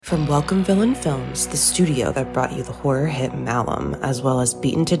From Welcome Villain Films, the studio that brought you the horror hit Malum, as well as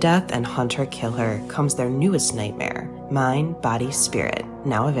Beaten to Death and Hunter Kill Her, comes their newest nightmare, Mind, Body, Spirit,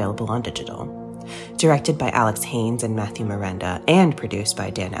 now available on digital. Directed by Alex Haynes and Matthew Miranda, and produced by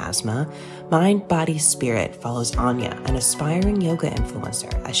Dan Asma, Mind, Body, Spirit follows Anya, an aspiring yoga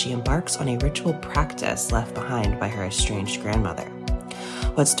influencer, as she embarks on a ritual practice left behind by her estranged grandmother.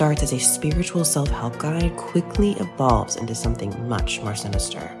 What starts as a spiritual self-help guide quickly evolves into something much more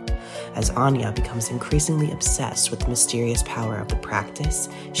sinister. As Anya becomes increasingly obsessed with the mysterious power of the practice,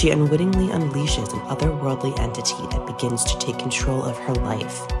 she unwittingly unleashes an otherworldly entity that begins to take control of her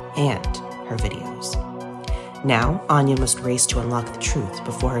life and her videos. Now, Anya must race to unlock the truth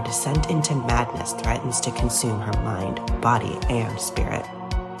before her descent into madness threatens to consume her mind, body, and spirit.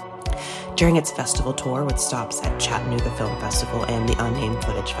 During its festival tour with stops at Chattanooga Film Festival and the Unnamed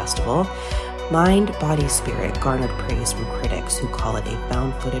Footage Festival, Mind, Body, Spirit garnered praise from critics who call it a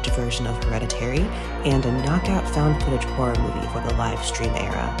found footage version of Hereditary and a knockout found footage horror movie for the live stream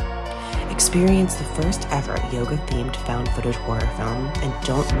era. Experience the first ever yoga-themed found footage horror film and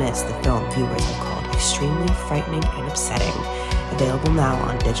don't miss the film viewers have called extremely frightening and upsetting. Available now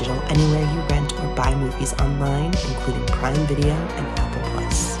on digital anywhere you rent or buy movies online, including Prime Video and Apple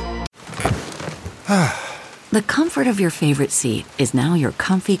Plus. The comfort of your favorite seat is now your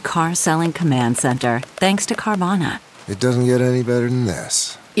comfy car-selling command center, thanks to Carvana. It doesn't get any better than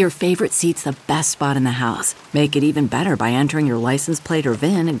this. Your favorite seat's the best spot in the house. Make it even better by entering your license plate or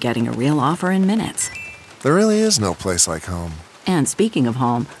VIN and getting a real offer in minutes. There really is no place like home. And speaking of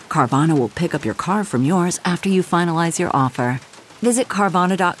home, Carvana will pick up your car from yours after you finalize your offer. Visit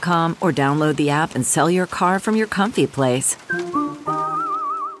Carvana.com or download the app and sell your car from your comfy place.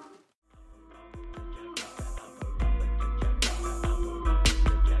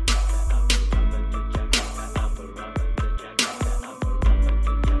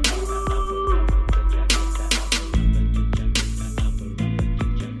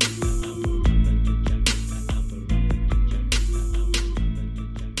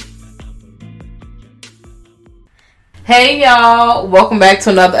 Hey y'all, welcome back to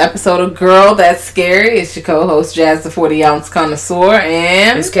another episode of Girl That's Scary. It's your co-host Jazz the 40-ounce connoisseur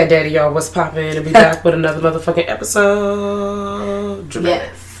and it's Cat Daddy, y'all. What's poppin'? To be back with another motherfucking episode.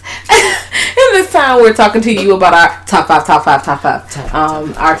 Dramatic. Yes. And this time we're talking to you about our top five.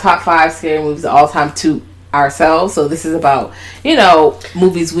 Our top 5 scary movies of all time to ourselves. So this is about,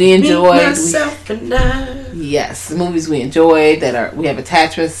 movies we enjoy. Yes, movies we enjoy that we have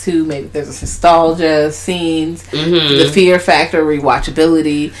attachments to. Maybe there's a nostalgia, scenes, the fear factor,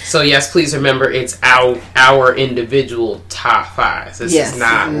 rewatchability. So yes, please remember it's our individual top 5. This is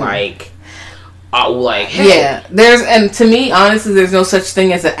not like hey. Yeah. And to me, honestly, there's no such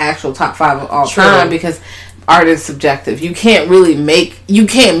thing as an actual top 5 of all time because art is subjective. You can't make it.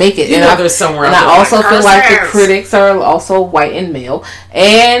 There's somewhere else. And I also feel like the critics are also white and male,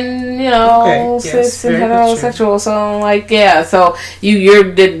 and cis and heterosexual. So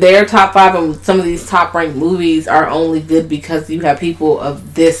their top 5 and some of these top ranked movies are only good because you have people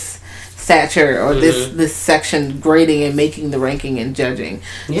of this stature or this section grading and making the ranking and judging.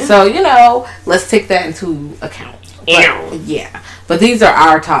 Yeah. So let's take that into account. But these are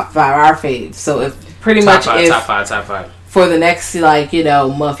our top 5, our faves. So if pretty much top five. For the next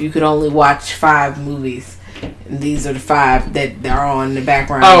month, you could only watch 5 movies. And these are the 5 that are on in the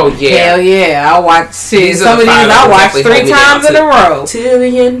background. Oh yeah, hell yeah! I'll watch some of these. I watch 3 times in a row till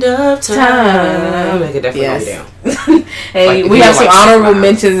the end of time. I could definitely hold me down. Hey, we have some honorable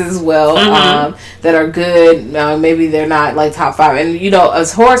mentions as well that are good. Maybe they're not like top 5. And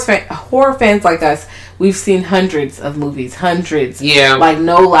as horror fans like us, we've seen hundreds of movies. Yeah. Like,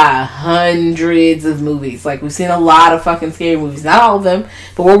 no lie, hundreds of movies. Like, we've seen a lot of fucking scary movies. Not all of them,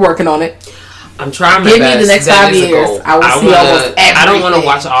 but we're working on it. I'm trying my best. Give me the next 5 years. I will see almost everything. I don't want to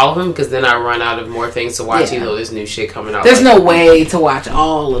watch all of them because then I run out of more things to watch. There's new shit coming out. There's no way to watch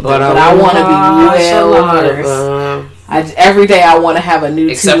all of them, but I want to be well versed. Every day I want to have a new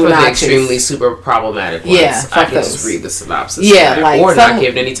except for the extremely super problematic ones. Yeah, I can just read the synopsis. Yeah, or not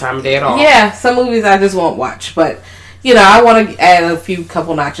give it any time of day at all. Yeah, some movies I just won't watch, but I want to add a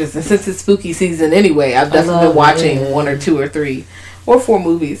couple notches. And since it's spooky season anyway, I've definitely been watching 1 or 2 or 3 or 4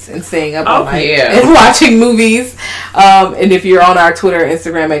 movies and staying up all night and watching movies. And if you're on our Twitter,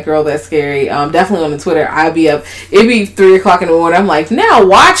 Instagram at Girl That's Scary, definitely on the Twitter, I'd be up. It'd be 3 o'clock in the morning. I'm like, now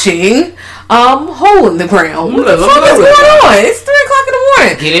watching Hole in the Ground. What the fuck is going on? It's 3 o'clock in the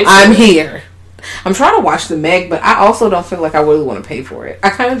morning. I'm here. I'm trying to watch The Meg, but I also don't feel like I really want to pay for it. I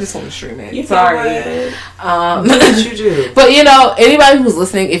kind of just want to stream it. Sorry. What you do? But anybody who's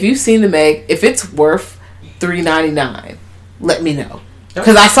listening, if you've seen The Meg, if it's worth $3.99, let me know.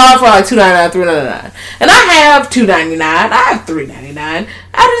 Because I saw it for like $2.99, $3.99. And I have $2.99. I have $3.99.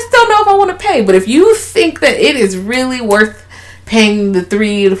 I just don't know if I want to pay. But if you think that it is really worth paying the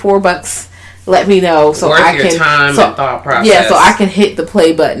 $3 to $4, let me know. So worth I your can, time and thought process. Yeah, so I can hit the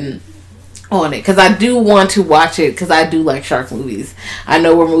play button on it, because I do want to watch it, because I do like shark movies. I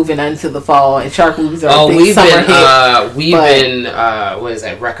know we're moving into the fall, and shark movies are a big summer hit. We've been what is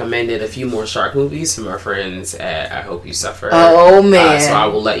that, recommended a few more shark movies from our friends at I Hope You Suffer. Oh man. So I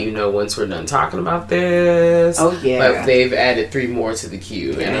will let you know once we're done talking about this. Oh yeah. But they've added 3 more to the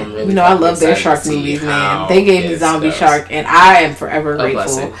queue, and I'm really I love their shark movies, man. They gave me Zombie Shark, and I am forever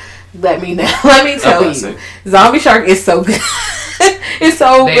grateful. Let me know. Let me tell you, Zombie Shark is so good. It's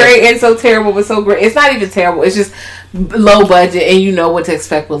so great and so terrible, but so great. It's not even terrible. It's just low budget, and you know what to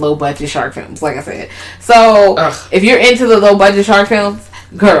expect with low budget shark films, like I said. So if you're into the low budget shark films,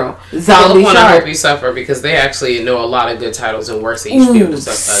 girl, Zombie Shark. I Hope You Suffer, because they actually know a lot of good titles and works that you should be able to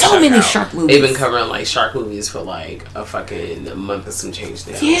so many out. Shark movies. They've been covering like shark movies for like a fucking month and some change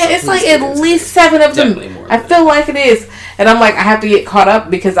now. Yeah, so it's like at least 7 of them. I feel like it is, and I'm like, I have to get caught up,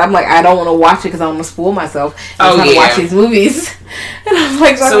 because I'm like, I don't want to watch it because I'm gonna spoil myself and try to watch these movies. And I'm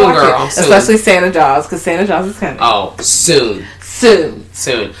like, so I watch it. Especially Santa Jaws, because Santa Jaws is coming. Oh, soon.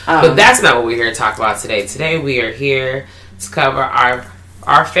 But that's not what we're here to talk about today. Today we are here to cover our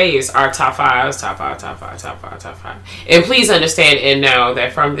faves, our top five. And please understand and know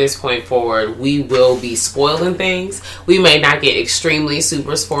that from this point forward, we will be spoiling things. We may not get extremely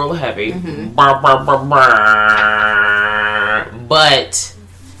super spoiler heavy, but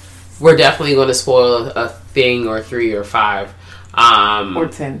we're definitely going to spoil a thing or 3 or 5. Or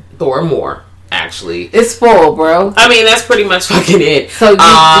 10. Or more. Actually, it's spoiled, bro. I mean, that's pretty much fucking it. So,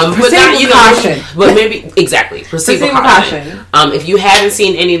 proceed with caution. But maybe exactly proceed with caution. If you haven't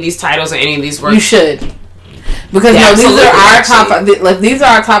seen any of these titles or any of these works, you should, because these are our top 5. Like, these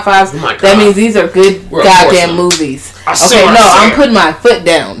are our top 5s. Oh, that means these are good goddamn movies. Okay, I'm putting my foot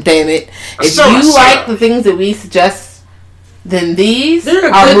down. Damn it! If you like the things that we suggest, then these are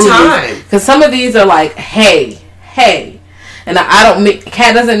a good movies. Time. Because some of these are like, hey. And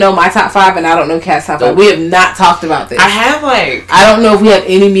Kat doesn't know my top 5, and I don't know Kat's top 5. We have not talked about this. I don't know if we have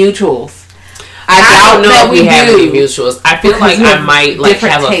any mutuals. I don't know if we have any mutuals. I feel like I might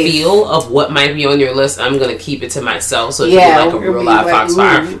have a feel of what might be on your list. I'm gonna keep it to myself, so it can be like a real live Fox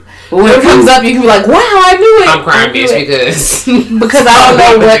 5. But when it comes up, you can be like, "Wow, I knew it." I'm crying, bitch, because I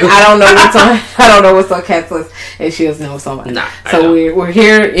don't know what's on Kat's list, and she doesn't know what's on mine. So we're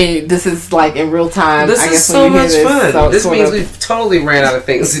here. This is like in real time. This is so much fun. So this means we've totally ran out of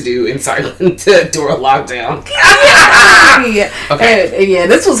things to do inside during lockdown. Okay.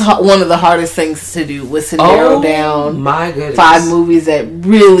 And this was one of the hardest things to do, was to narrow down my goodness 5 movies that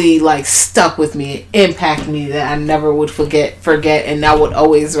really like stuck with me, impacted me, that I never would forget, and I would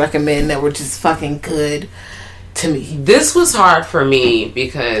always recommend, that were just fucking good to me. This was hard for me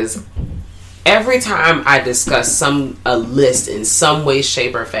because every time I discuss a list in some way,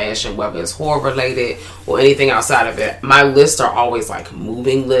 shape, or fashion, whether it's horror related or anything outside of it, my lists are always like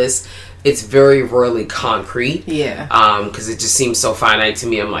moving lists. It's very rarely concrete. Yeah. Because it just seems so finite to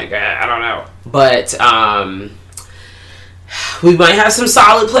me. I'm like, I don't know. But we might have some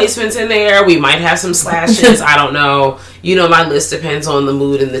solid placements in there. We might have some slashes. I don't know. My list depends on the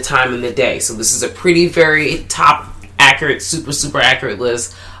mood and the time and the day. So this is a pretty, very top accurate, super, super accurate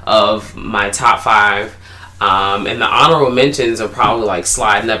list of my top 5. And the honorable mentions are probably like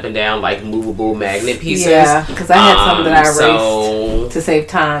sliding up and down like movable magnet pieces. Yeah, because I had some that I erased to save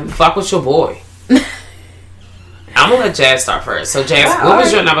time. Fuck with your boy. I'm gonna let Jazz start first. So Jazz, what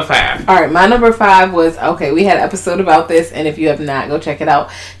was your number 5? Alright, my number 5 was, we had an episode about this, and if you have not, go check it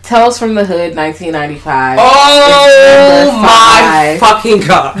out. Tales from the Hood, 1995. Oh my fucking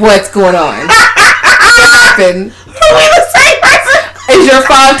god. What's going on? What happened? Are we the same person? Is your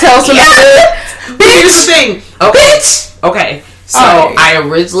 5 Tales from the Hood? Here's the thing. Okay. Bitch! Okay. So I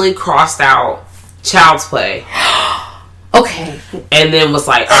originally crossed out Child's Play. Okay. And then was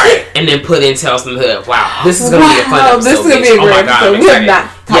like, alright, and then put in Tales from the Hood. Wow. This is going to be a fun episode. This is going to be a great episode. We have not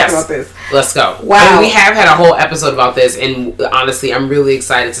talked about this. Let's go. Wow. And we have had a whole episode about this, and honestly, I'm really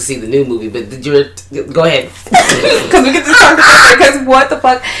excited to see the new movie, but go ahead. Because we get to talk about it, because what the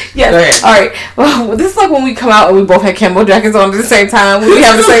fuck? Yes. Alright. Well, this is like when we come out and we both had camo jackets on at the same time. We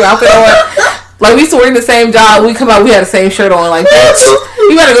have the same outfit on. Like, we used to work the same job. We come out, we had the same shirt on. Like,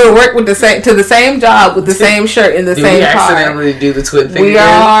 you gotta go to work with the same job with the same shirt in the same car. We accidentally do the twin thing. We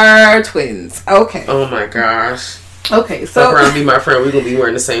are twins. Okay. Oh my gosh. Okay, so fuck around, be my friend. We're gonna be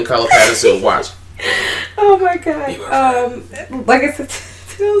wearing the same color pattern suit. Watch. Oh my god. Like I said,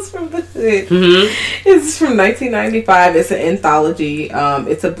 Tales from the Hood. It's from 1995. It's an anthology.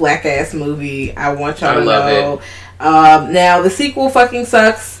 It's a black ass movie. I want y'all to know. Now the sequel fucking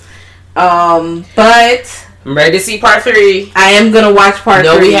sucks. But I'm ready to see part 3. I am gonna watch part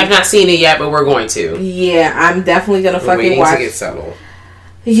 3. No, we have not seen it yet, but we're going to. Yeah, I'm definitely gonna fucking watch. To get settled.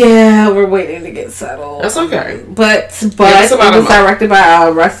 Yeah, we're waiting to get settled. That's okay. But it was directed by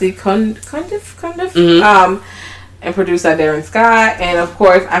Rusty Cundiff. And produced by Darren Scott. And of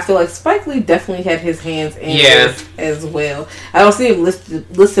course, I feel like Spike Lee definitely had his hands in this as well. I don't see him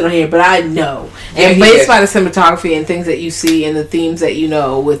listed on here, but I know. And based by the cinematography and things that you see and the themes that you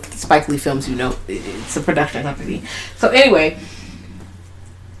know with Spike Lee films, you know, it's a production company. So anyway,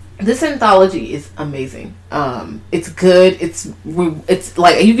 this anthology is amazing. It's good. It's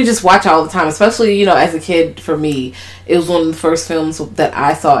like you can just watch it all the time. Especially, you know, as a kid, for me, it was one of the first films that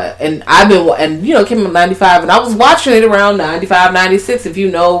I saw. And it came in 95, and I was watching it around 95, 96. If you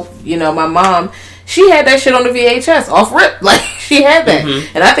know, my mom, she had that shit on the VHS off rip. Like, she had that.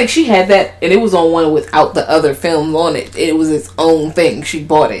 And I think she had that, and it was on one without the other films on it. It was its own thing. She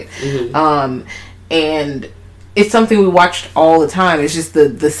bought it. And it's something we watched all the time. It's just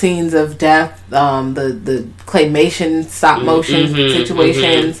the scenes of death, the claymation stop motion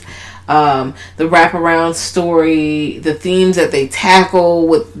situations, the wraparound story, the themes that they tackle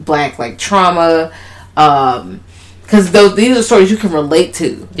with black trauma. Because these are stories you can relate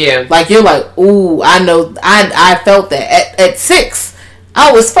to. Yeah, like you're like, ooh, I know, I felt that at 6.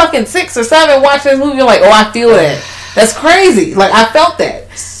 I was fucking 6 or 7 watching this movie. You're like, oh, I feel that. That's crazy. Like, I felt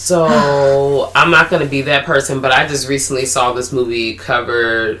that. So, I'm not going to be that person, but I just recently saw this movie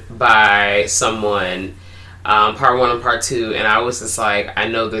covered by someone, part 1 and part 2, and I was just like, I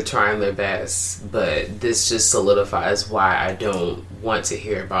know they're trying their best, but this just solidifies why I don't want to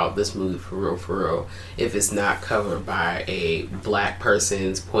hear about this movie for real, if it's not covered by a black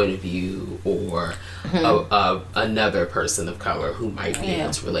person's point of view or another person of color who might be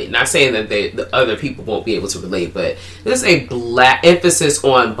able to relate. Not saying that the other people won't be able to relate, but there's a black emphasis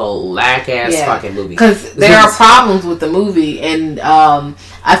on black ass fucking movie. Because there are problems with the movie, and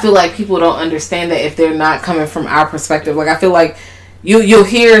I feel like people don't understand that if they're not coming from our perspective. Like, I feel like you'll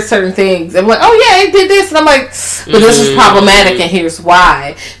hear certain things and be like, oh yeah, it did this, and I'm like, but this is problematic, and here's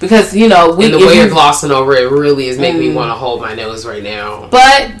why. Because and the way you're glossing over it really is making me want to hold my nose right now.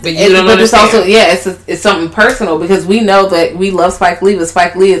 But it's also it's something personal, because we know that we love Spike Lee, but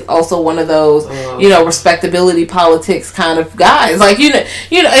Spike Lee is also one of those respectability politics kind of guys. Like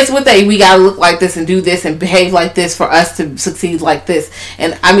it's what we gotta look like this and do this and behave like this for us to succeed like this.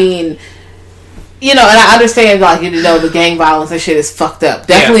 And I mean, and I understand, the gang violence and shit is fucked up.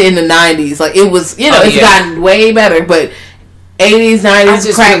 Definitely in the 90s. Like, it was, it's gotten way better, but 80s,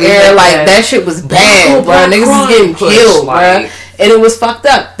 90s, crack era, that shit was bad, bro. Niggas was getting killed, bro. And it was fucked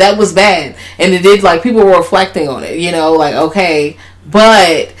up. That was bad. And it did, people were reflecting on it, okay.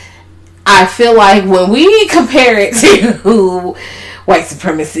 But I feel like when we compare it to white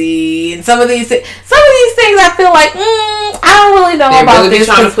supremacy and some of these things, I feel like I don't really know about this.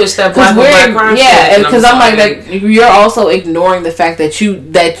 Trying to push that black crime. Yeah, and because I'm like that, you're also ignoring the fact that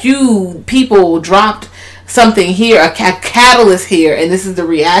you people dropped something here, a catalyst here, and this is the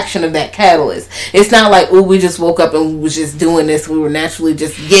reaction of that catalyst. It's not like, we just woke up and we was just doing this. We were naturally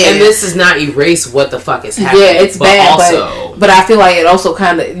just And this does not erase what the fuck is happening. Yeah, it's bad, but I feel like it also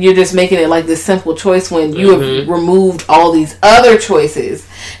kind of, you're just making it like this simple choice when you have removed all these other choices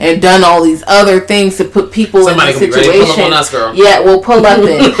and done all these other things to put people in these situations. Pull up on us, girl. Yeah, we'll pull up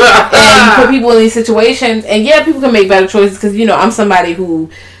then. And put people in these situations, and people can make better choices, because I'm somebody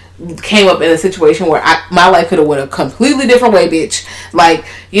who came up in a situation where my life could have went a completely different way, bitch. Like,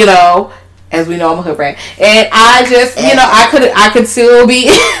 as we know, I'm a hood rat, and I just, I could still be,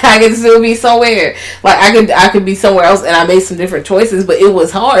 somewhere. Like, I could be somewhere else, and I made some different choices, but it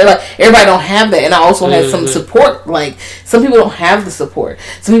was hard. Like, everybody don't have that, and I also had some support. Like, some people don't have the support.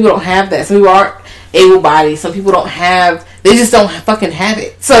 Some people don't have that. Some people aren't able-bodied. Some people don't have. They just don't fucking have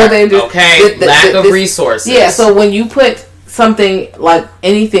it. So they just lack of resources. Yeah. So when you put something like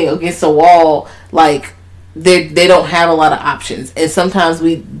anything against a wall, like they don't have a lot of options, and sometimes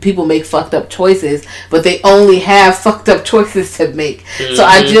people make fucked up choices, but they only have fucked up choices to make. So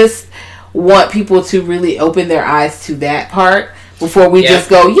I just want people to really open their eyes to that part before we just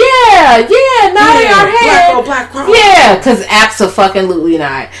go nodding our head, black crime. Yeah, because abso-fucking-lutely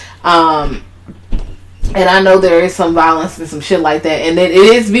not. And I know there is some violence and some shit like that, and it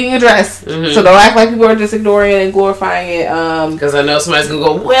is being addressed. So don't act like people are just ignoring it and glorifying it. Because I know somebody's gonna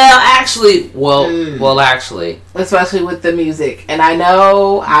go, well, actually, especially with the music. And I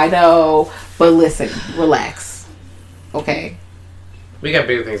know, but listen, relax, okay? We got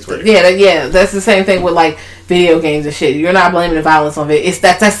bigger things for it. Yeah, that's the same thing with like video games and shit. You're not blaming the violence on it.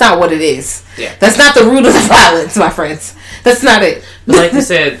 That's not what it is. Yeah. That's not the root of the violence, my friends. That's not it. But like you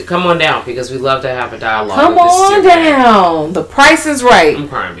said, come on down because we love to have a dialogue. Come on down. The price is right. I'm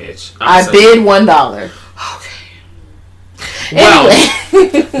crying, bitch. I bid $1. Okay.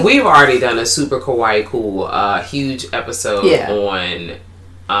 Well, we've already done a super kawaii cool, huge episode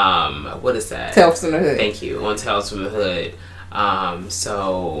on what is that? Tales from the Hood. Thank you. On Tales from the Hood.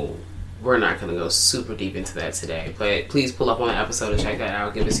 So we're not going to go super deep into that today, but please pull up on the episode and check that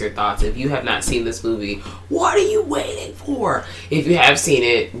out. Give us your thoughts. If you have not seen this movie, what are you waiting for? If you have seen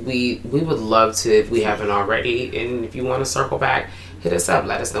it, we would love to, if we haven't already, and if you want to circle back, hit us up.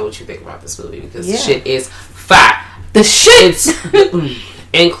 Let us know what you think about this movie because the shit is fire. The shit!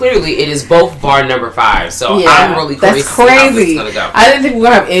 And clearly, it is both bar number 5. So I'm really curious to see how this is gonna go. I didn't think we were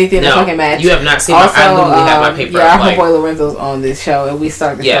gonna have anything to fucking match. You have not seen. Also, I literally have my paper. Yeah, our homeboy Lorenzo's on this show, and we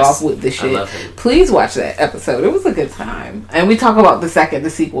start the show off with this shit. I love him. Please watch that episode. It was a good time, and we talk about the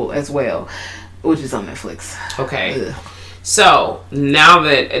sequel as well, which is on Netflix. Okay. Ugh. So now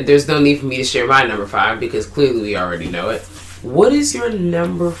that there's no need for me to share my number 5 because clearly we already know it. What is your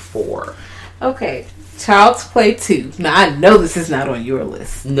number 4? Okay. Child's Play 2. Now, I know this is not on your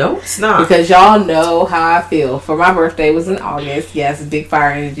list. No, it's not. Because y'all know how I feel. For my birthday was in August. Yes, big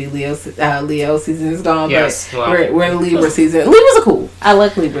fire energy. Leo season is gone. Yes, but we're in the Libra season. Libras are cool. I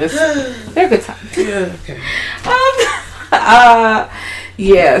like Libras. They're a good time. Yeah, okay.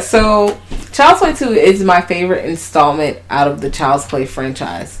 Yeah, so Child's Play 2 is my favorite installment out of the Child's Play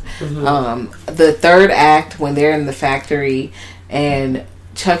franchise. Mm-hmm. The third act, when they're in the factory and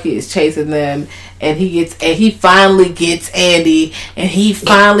Chucky is chasing them, and he finally gets Andy, and he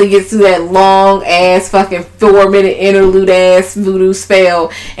finally gets through that long ass fucking 4-minute interlude ass voodoo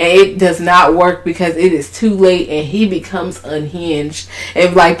spell, and it does not work because it is too late, and he becomes unhinged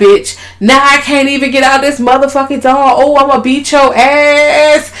and like, bitch, now I can't even get out of this motherfucking doll. Oh, I'm gonna beat your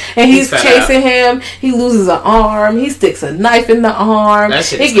ass. And he's chasing him. He loses an arm. He sticks a knife in the arm. That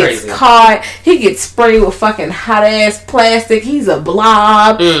shit is crazy. Caught. He gets sprayed with fucking hot ass plastic. He's a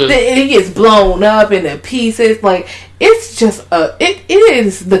blob. He gets blown up into pieces. Like, it's just it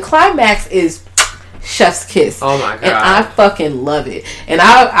is, the climax is chef's kiss. Oh my god. And I fucking love it. And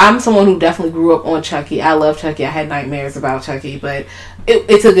I'm someone who definitely grew up on Chucky. I love Chucky. I had nightmares about Chucky, but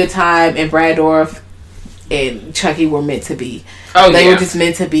it's a good time. And Brad Dourif and Chucky were meant to be. They were just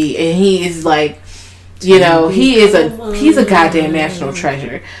meant to be. And he is like, you know, he's a goddamn national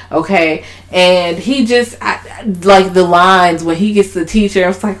treasure. Okay. And he just, like the lines when he gets the teacher, I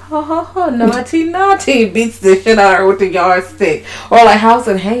was like, ha, naughty, beats the shit out of her with the yardstick. Or like, how's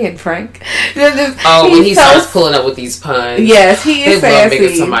it hanging, Frank? When he starts pulling up with these puns. Yes, he is sassy. They love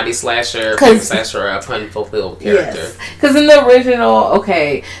making somebody slasher, a pun-fulfilled character. Yes. Because in the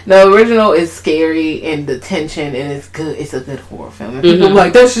original is scary and the tension, and it's good. It's a good horror film. And people are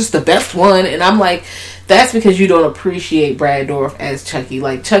like, that's just the best one. And I'm like, that's because you don't appreciate Brad Dourif as Chucky.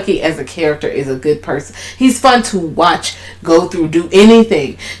 Like, Chucky as a character is a good person. He's fun to watch, go through, do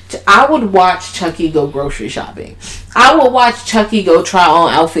anything. I would watch Chucky go grocery shopping. I would watch Chucky go try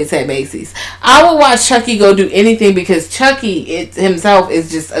on outfits at Macy's. I would watch Chucky go do anything because Chucky himself is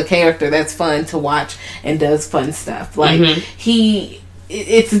just a character that's fun to watch and does fun stuff. Like,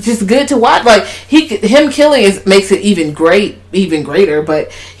 it's just good to watch. Like, him killing makes it even greater,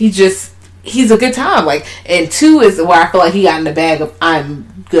 but he's a good time. Like, and 2 is where I feel like he got in the bag of,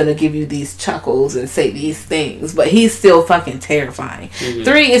 I'm gonna give you these chuckles and say these things, but he's still fucking terrifying.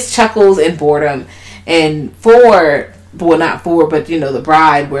 3 is chuckles and boredom, and 4, well, not 4, but you know, The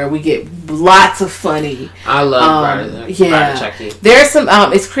Bride, where we get lots of funny. I love Bride of Chucky. There's some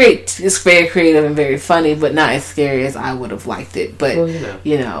it's very creative and very funny, but not as scary as I would have liked it. But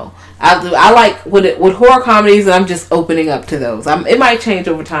you know, I like with horror comedies, and I'm just opening up to those. It might change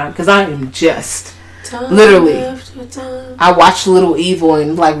over time because I am just literally. I watched Little Evil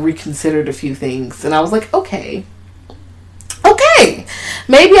and like reconsidered a few things, and I was like, okay,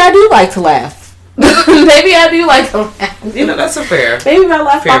 maybe I do like to laugh. Maybe I do like to laugh. You know, that's a fair. Maybe my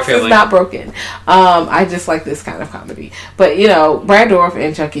laugh box is not broken. I just like this kind of comedy. But you know, Brad Dourif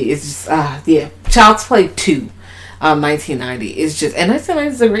and Chucky is just Child's Play 2, 1990 is just, and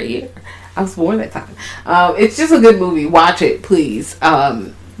 1990 is a great year. I was born that time. It's just a good movie. Watch it, please.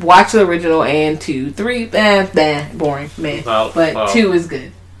 Watch the original and 2, 3, boring, man. But 2 is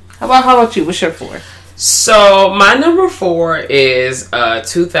good. How about you? What's your 4? So my number 4 is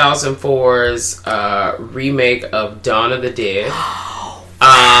 2004's remake of Dawn of the Dead.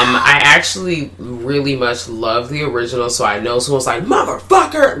 I actually really much love the original, so I know someone's like,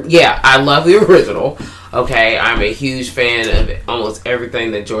 motherfucker. Yeah, I love the original. Okay, I'm a huge fan of almost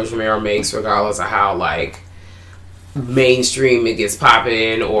everything that George Romero makes, regardless of how like mainstream it gets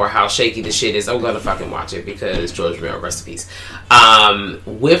popping or how shaky the shit is. I'm gonna fucking watch it because George Romero, rest in peace.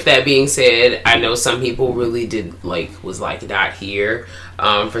 With that being said, I know some people really did was not here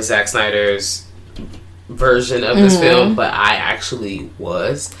for Zack Snyder's version of this film, but I actually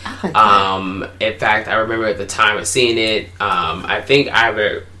was. In fact, I remember at the time of seeing it,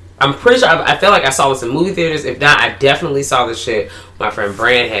 I'm pretty sure I feel like I saw this in movie theaters. If not, I definitely saw this shit. My friend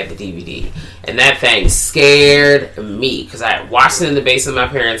Brand had the DVD, and that thing scared me because I had watched it in the basement of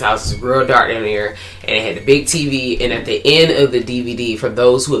my parents' house. It's real dark down here, and it had the big TV. And at the end of the DVD, for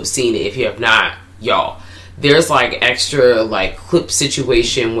those who have seen it, if you have not, y'all, there's like extra like clip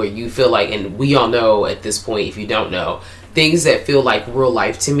situation where you feel like, and we all know at this point, if you don't know, things that feel like real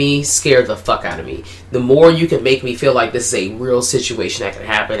life to me scare the fuck out of me. The more you can make me feel like this is a real situation that can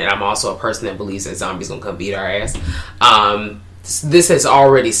happen, and I'm also a person that believes that zombies gonna come beat our ass, this has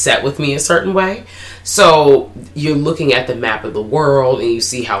already set with me a certain way. So you're looking at the map of the world and you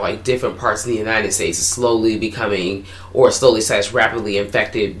see how like different parts of the United States is slowly becoming, or slowly/rapidly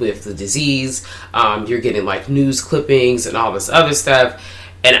infected with the disease. You're getting like news clippings and all this other stuff.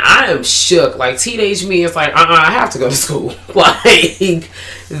 And I am shook. Like, teenage me is like, I have to go to school. Like,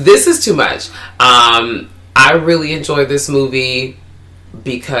 this is too much. I really enjoyed this movie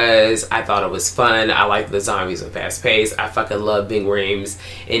because I thought it was fun. I like the zombies and fast paced. I fucking love Ving Rhames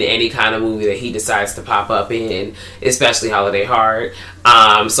in any kind of movie that he decides to pop up in, especially Holiday Heart.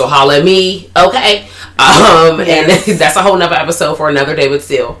 So holla at me, okay? Yes. And that's a whole nother episode for another day, but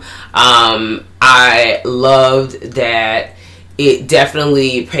still. I loved that it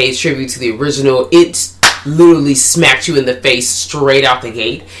definitely pays tribute to the original. It literally smacked you in the face straight out the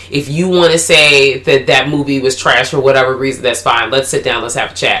gate. If you want to say that movie was trash for whatever reason, that's fine. Let's sit down, let's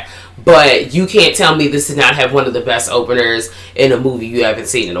have a chat. But you can't tell me this did not have one of the best openers in a movie you haven't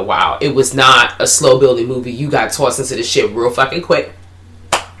seen in a while. It was not a slow building movie. You got tossed into the shit real fucking quick.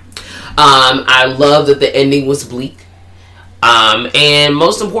 I love that the ending was bleak. And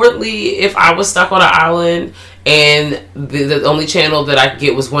most importantly, if I was stuck on an island and the only channel that I could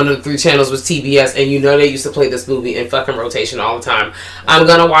get was one of the 3 channels was TBS, and you know they used to play this movie in fucking rotation all the time, I'm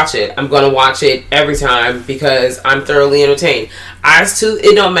gonna watch it. I'm gonna watch it every time because I'm thoroughly entertained.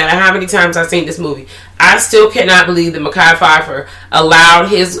 It don't matter how many times I've seen this movie, I still cannot believe that Mekhi Phifer allowed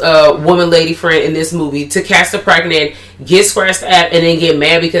his woman lady friend in this movie to catch the pregnant, get scratched at, and then get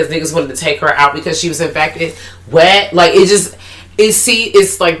mad because niggas wanted to take her out because she was infected. What? Like,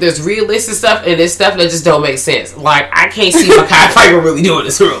 it's like there's realistic stuff and there's stuff that just don't make sense. Like, I can't see Mekhi Phifer really doing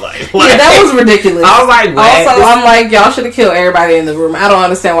this in real life. Like, yeah, that was ridiculous. I was like, what? Also, I'm like, y'all should have killed everybody in the room. I don't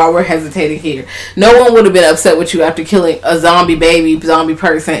understand why we're hesitating here. No one would have been upset with you after killing a zombie baby, zombie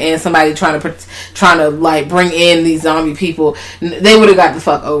person, and somebody trying to like bring in these zombie people. They would have got the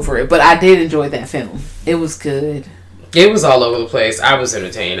fuck over it. But I did enjoy that film. It was good. It was all over the place. I was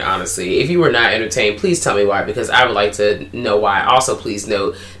entertained, honestly. If you were not entertained, please tell me why, because I would like to know why. Also, please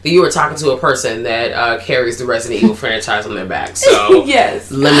note that you were talking to a person that carries the Resident Evil franchise on their back. So,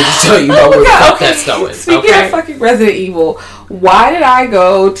 yes. Let me just tell you where the fuck that's going. Speaking of fucking Resident Evil, why did I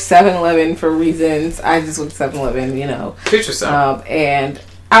go to 7-Eleven for reasons? I just went to 7-Eleven, you know. Treat yourself. And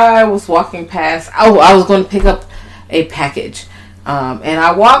I was walking past. I was going to pick up a package. And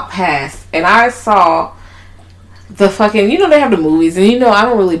I walked past, and I saw the fucking, you know, they have the movies, and you know I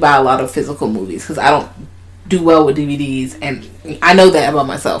don't really buy a lot of physical movies because I don't do well with DVDs, and I know that about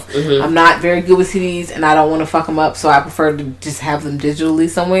myself. Mm-hmm. I'm not very good with CDs, and I don't want to fuck them up, so I prefer to just have them digitally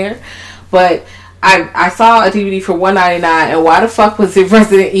somewhere. But I saw a DVD for $1.99, and why the fuck was it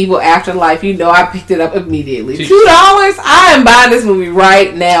Resident Evil Afterlife? You know I picked it up immediately. $2? I am buying this movie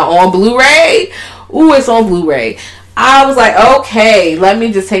right now on Blu-ray. Ooh, it's on Blu-ray. I was like, okay, let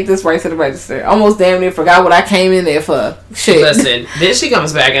me just take this right to the register. Almost damn near forgot what I came in there for. Shit. Listen, then she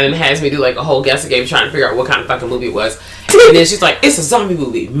comes back and then has me do like a whole guessing game trying to figure out what kind of fucking movie it was. And then she's like, it's a zombie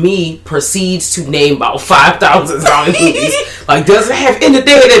movie. Me proceeds to name about 5,000 zombie movies. Like, does it have In the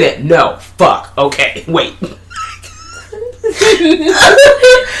Dead in it? No. Fuck. Okay. Wait.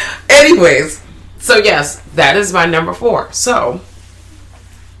 Anyways, so yes, that is my number 4. So,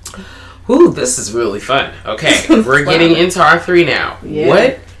 ooh, this is really fun. Okay, we're getting into our 3 now. Yeah.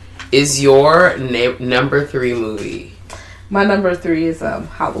 What is your number 3 movie? My number 3 is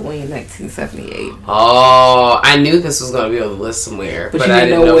Halloween 1978. Oh, I knew this was going to be on the list somewhere, but I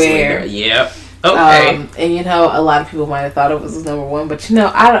didn't know where. Yep. Okay. And you know, a lot of people might have thought it was number 1, but you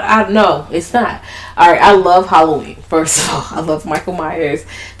know, I no, it's not. All right, I love Halloween. First of all, I love Michael Myers.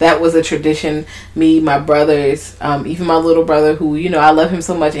 That was a tradition. Me, my brothers, even my little brother, who, you know, I love him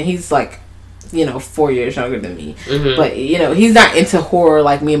so much, and he's like 4 years younger than me. But he's not into horror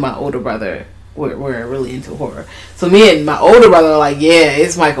like me and my older brother. We're really into horror. So me and my older brother are like, yeah,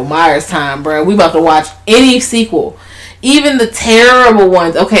 it's Michael Myers time, bro. We about to watch any sequel, even the terrible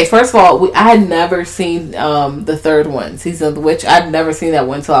ones. Okay, first of all, I had never seen the third one, Season of the Witch. I'd never seen that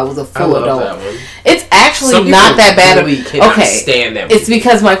one until I was a full adult. That one. It's actually not that bad. Really stand that movie. It's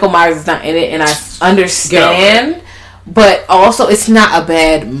because Michael Myers is not in it, and I understand. But also, it's not a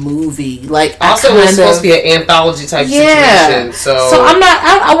bad movie. Like, also, it's supposed to be an anthology type situation. So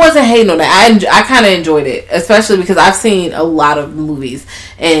I wasn't hating on that. I kind of enjoyed it, especially because I've seen a lot of movies,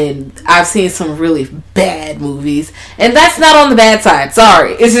 and I've seen some really bad movies, and that's not on the bad side.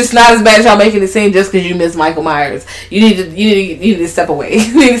 Sorry, it's just not as bad as y'all making it seem. Just because you miss Michael Myers, you need to step away.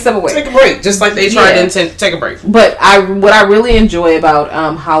 You need to step away. Take a break, just like they tried to take a break. But what I really enjoy about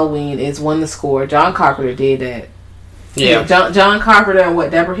Halloween is the score. John Carpenter did that. Yeah, John Carpenter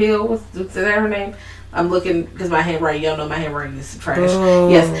and Deborah Hill, what's that her name? I'm looking because my handwriting, y'all know my handwriting is trash.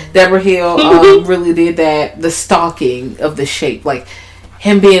 Yes, Deborah Hill really did that. The stalking of the shape, like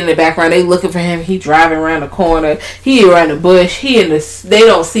him being in the background, they looking for him. He driving around the corner. He around the bush. They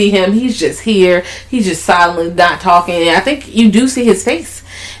don't see him. He's just here. He's just silently not talking. And I think you do see his face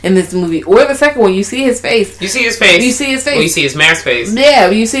in this movie, or the second one. You see his face. You see his face. You see his face. Well, you see his mask face. Yeah,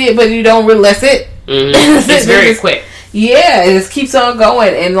 you see it, but you don't really. That's it. Mm-hmm. It's very quick. Yeah, it just keeps on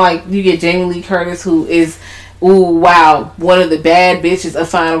going, and like you get Jamie Lee Curtis, who is, one of the bad bitches of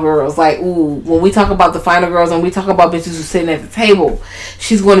Final Girls. Like, when we talk about the Final Girls and we talk about bitches who's sitting at the table,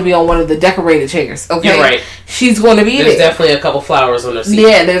 she's going to be on one of the decorated chairs. Okay, you're right. She's going to be there. There's definitely a couple flowers on her seat.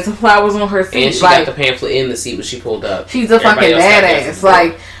 Yeah, there's flowers on her seat, and she got the pamphlet in the seat when she pulled up. She's a fucking badass.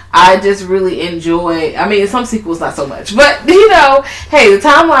 Like, I just really enjoy. I mean, some sequels not so much, but hey, the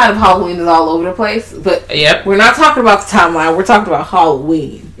timeline of Halloween is all over the place. But we're not talking about the timeline. We're talking about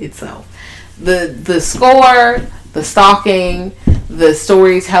Halloween itself. The score, the stalking, the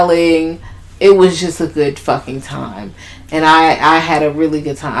storytelling. It was just a good fucking time, and I had a really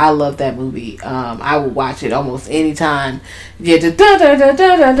good time. I love that movie. I would watch it almost any time. Yeah, just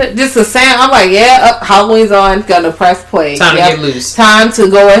the sound. I'm like, Halloween's on. Gonna press play. Time to get loose. Time to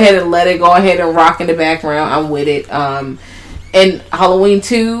go ahead and let it go ahead and rock in the background. I'm with it. And Halloween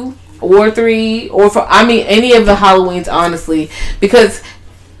 2 or 3 any of the Halloweens, honestly, because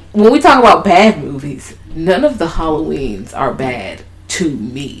when we talk about bad movies, none of the Halloweens are bad to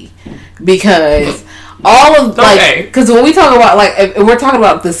me, because all of because when we talk about if we're talking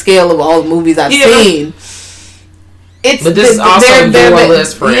about the scale of all the movies I've seen, but this is also your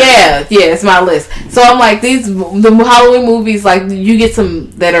list, friend. Yeah, it's my list. So I'm like, the Halloween movies, like, you get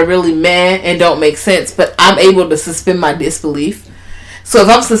some that are really meh and don't make sense, but I'm able to suspend my disbelief. So if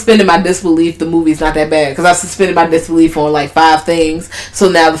I'm suspending my disbelief, the movie's not that bad, because I suspended my disbelief on like 5 things. So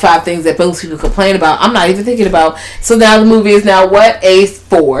now the 5 things that most people complain about, I'm not even thinking about. So now the movie is now what? A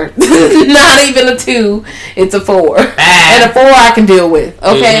 4. Not even a 2. It's a 4. And a 4 I can deal with.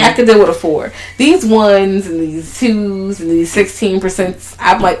 Okay, I can deal with a 4. These 1s and these 2s and these 16%,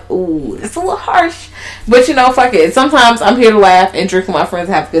 I'm like, ooh, it's a little harsh. But fuck it. Sometimes I'm here to laugh and drink with my friends,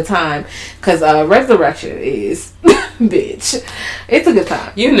 have a good time. Because Resurrection is, bitch, it's a good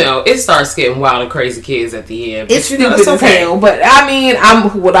time. It starts getting wild and crazy kids at the end. It's stupid as hell. But I mean,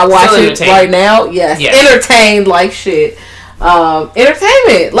 would I watch it right now? Yes. Entertained like shit.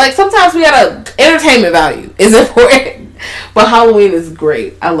 Entertainment. Like, sometimes we gotta, entertainment value is important. But Halloween is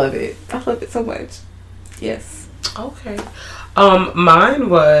great. I love it. I love it so much. Yes. Okay. Mine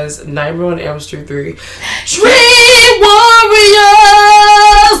was Nightmare on Elm Street 3. Dream Warriors!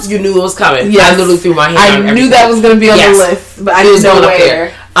 You knew it was coming. Yes. I literally threw my hand I knew that was going to be on the list, but I didn't know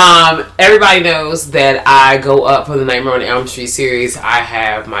where. Everybody knows that I go up for the Nightmare on Elm Street series. I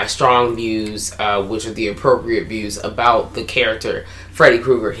have my strong views, which are the appropriate views about the character Freddy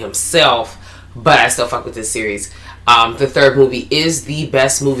Krueger himself, but I still fuck with this series. The third movie is the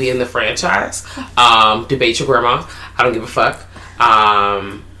best movie in the franchise. Debate your grandma. I don't give a fuck.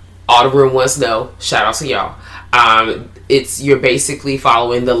 All the room wants to know. Shout out to y'all. You're basically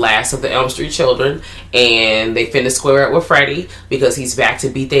following the last of the Elm Street children, and they finna square up with Freddy because he's back to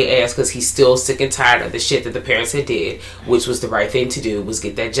beat their ass because he's still sick and tired of the shit that the parents had did, which was the right thing to do, was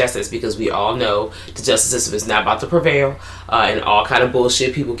get that justice, because we all know the justice system is not about to prevail, and all kind of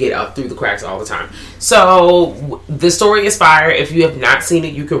bullshit people get out through the cracks all the time. So the story is fire. If you have not seen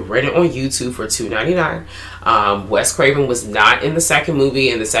it, you can rent it on YouTube for $2.99. Wes Craven was not in the second movie,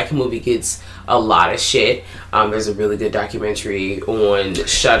 and the second movie gets a lot of shit. There's a really good documentary on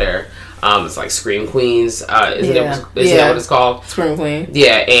Shudder. It's like Scream Queens. Isn't that what it's called? Scream Queen.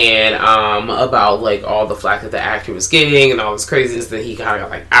 Yeah, and about like all the flack that the actor was getting and all this craziness that he kind of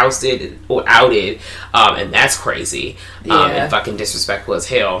got like outed, and that's crazy. And fucking disrespectful as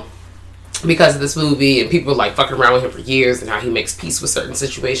hell because of this movie, and people like fucking around with him for years and how he makes peace with certain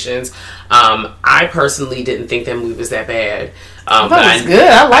situations. I personally didn't think that movie was that bad. I thought it was good.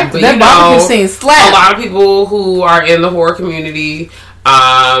 I liked that barbecue scene. Slap. A lot of people who are in the horror community,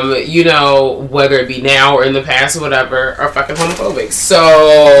 whether it be now or in the past or whatever, are fucking homophobic. So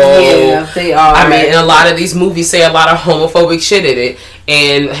yeah, they are. I mean, and a lot of these movies say a lot of homophobic shit in it,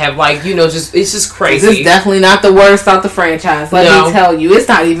 and have like it's just crazy. This is definitely not the worst out the franchise. Let me tell you, it's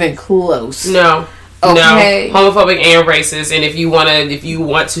not even close. No. Okay. No, homophobic and racist. And if you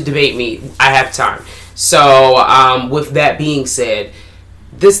want to debate me, I have time. So, with that being said,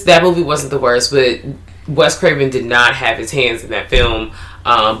 that movie wasn't the worst, but Wes Craven did not have his hands in that film.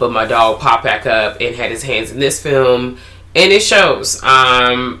 But my dog popped back up and had his hands in this film, and it shows.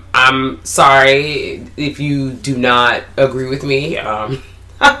 I'm sorry if you do not agree with me. And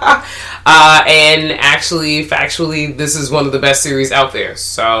actually, factually, this is one of the best series out there.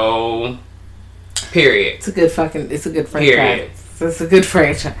 So, period. It's a good franchise. Period. It's a good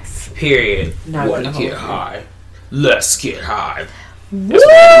franchise. Period. Want to get high? Let's get high. Woo! That's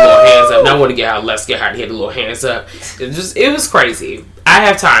when he had the little hands up. Not want to get high. Let's get high. He had the little hands up. It was crazy. I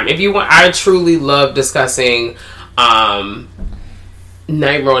have time. If you want, I truly love discussing Nightmare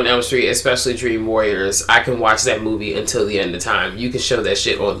on Elm Street, especially Dream Warriors. I can watch that movie until the end of time. You can show that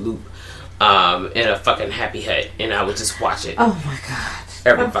shit on loop in a fucking Happy Hut, and I would just watch it. Oh my god.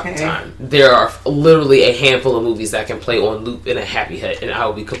 Every fucking time. There are literally a handful of movies that can play on loop in a Happy Hut, and I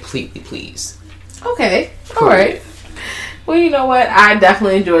will be completely pleased. Okay. All right. Well, you know what? I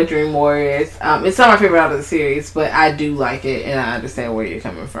definitely enjoy Dream Warriors. It's not my favorite out of the series, but I do like it, and I understand where you're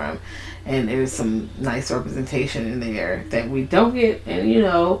coming from. And there's some nice representation in there that we don't get in,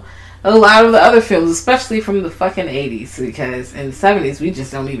 a lot of the other films, especially from the fucking 80s, because in the 70s, we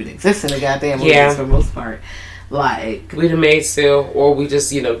just don't even exist in the goddamn movies for the most part. Like, we the made still, or we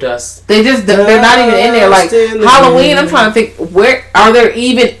just dust. They're not even in there. Like Halloween, I'm trying to think, where are there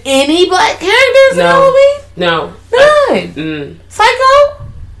even any black characters in Halloween? No, none. Psycho,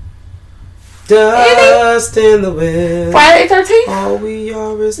 dust in the wind. Friday 13th. All we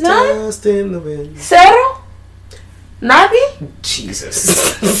are is dust in the wind. Cero, Nabi.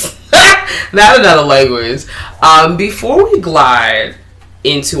 Jesus, not another language. Before we glide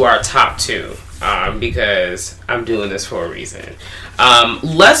into our top two. Because I'm doing this for a reason.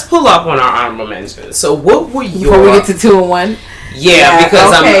 Let's pull up on our honorable mentions. So, what were your? Before we get to 2 and 1. Yeah,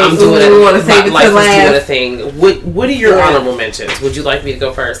 because I'm doing it. We want to save it to last. Doing a thing. What are your honorable mentions? Would you like me to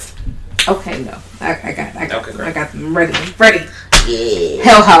go first? Okay, no, I got okay, great. I got them ready. Yeah.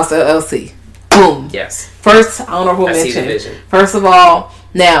 Hell House LLC. Boom. Yes. First honorable mention. See the vision. First of all,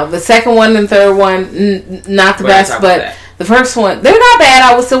 now the second one and third one, not the best, but. The first one, they're not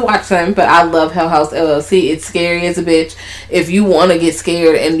bad. I would still watch them, but I love Hell House LLC. It's scary as a bitch. If you want to get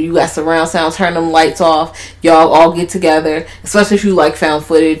scared and you got surround sound, turn them lights off. Y'all all get together, especially if you like found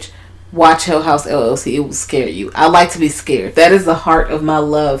footage. Watch Hell House LLC. It will scare you. I like to be scared. That is the heart of my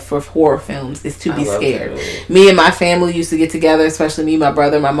love for horror films, is to be scared. Me and my family used to get together, especially me, my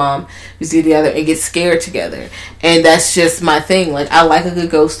brother, my mom, used to get together and get scared together. And that's just my thing. Like, I like a good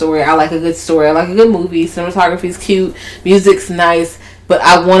ghost story. I like a good story. I like a good movie. Cinematography's cute. Music's nice. But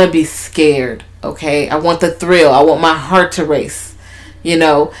I want to be scared, okay? I want the thrill. I want my heart to race.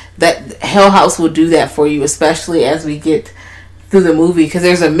 That Hell House will do that for you, especially as we get through the movie, because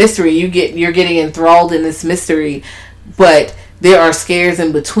there's a mystery. You're getting enthralled in this mystery, but there are scares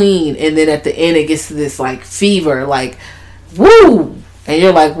in between, and then at the end it gets to this like fever, like woo, and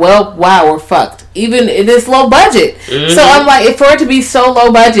you're like, well, wow, we're fucked. Even it is low budget, so I'm like, for it to be so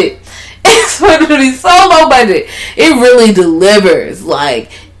low budget, it really delivers.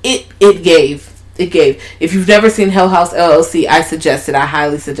 Like it gave. If you've never seen Hell House LLC, I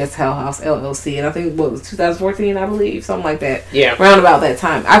highly suggest Hell House LLC. And I think, what was 2014, I believe? Something like that. Yeah. Around about that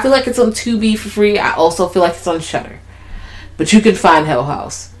time. I feel like it's on Tubi for free. I also feel like it's on Shudder. But you can find Hell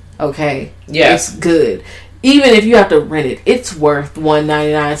House. Okay? Yes. It's good. Even if you have to rent it, it's worth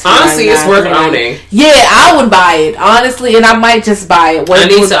 $1.99. Honestly, it's worth owning. Yeah, I would buy it, honestly, and I might just buy it.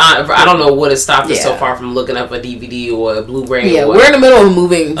 I don't know what has stopped us so far from looking up a DVD or a Blu-ray. Yeah, we're in the middle of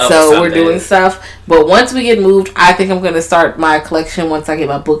moving, so we're doing stuff. But once we get moved, I think I'm going to start my collection once I get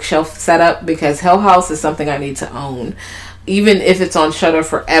my bookshelf set up, because Hell House is something I need to own, even if it's on Shudder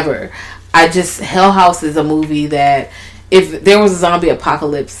forever. Hell House is a movie that, if there was a zombie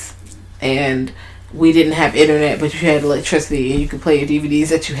apocalypse and we didn't have internet, but you had electricity and you could play your DVDs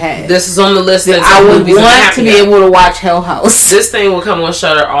that you had. This is on the list. I would want to be able to watch Hell House. This thing would come on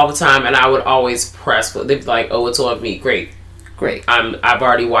Shudder all the time, and I would always press, but they'd be like, "Oh, it's on me." Great. I've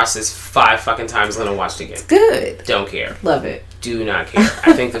already watched this 5 fucking times. I'm gonna watch it again. It's good. Don't care. Love it. Do not care.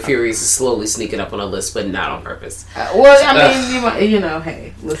 I think The Furies is slowly sneaking up on a list, but not on purpose. Well, I mean,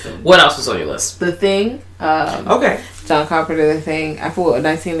 hey, listen. What else was on your list? The Thing. Okay. John Carpenter, The Thing. I thought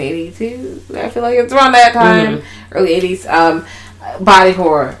 1982. I feel like it's around that time, early 80s. Body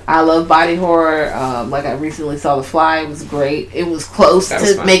horror. I love body horror. Like I recently saw The Fly. It was great. It was close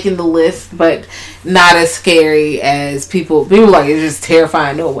to making the list, but not as scary as people were like, it's just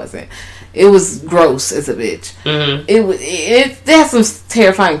terrifying. No, it wasn't. It was gross as a bitch. Mm-hmm. It had some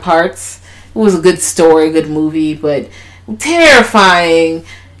terrifying parts. It was a good story, good movie, but terrifying.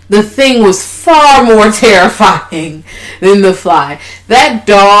 The Thing was far more terrifying than The Fly. That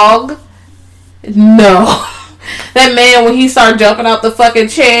dog, no. That man, when he started jumping out the fucking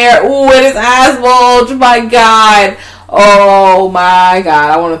chair, ooh, and his eyes bulged, my God. Oh my God,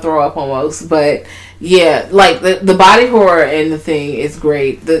 I want to throw up almost. But yeah, like the body horror in The Thing is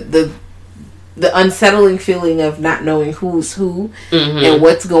great. The unsettling feeling of not knowing who's who and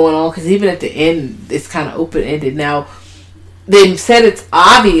what's going on, because even at the end, it's kind of open-ended. Now, they said it's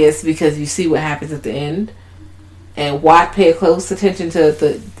obvious because you see what happens at the end, and pay close attention to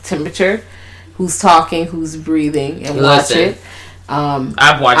the temperature, who's talking, who's breathing, and watch it.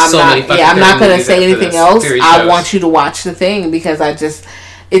 I've watched many fucking I'm not going to say anything else. I want you to watch The Thing because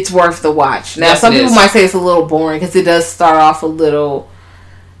it's worth the watch. Now, some people might say it's a little boring because it does start off a little,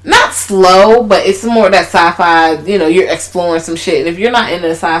 not slow, but it's more that sci-fi, you're exploring some shit. And if you're not in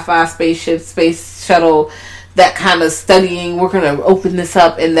a sci-fi spaceship, space shuttle, that kind of studying, we're going to open this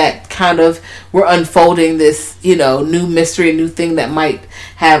up, and that kind of, we're unfolding this, new mystery, new thing that might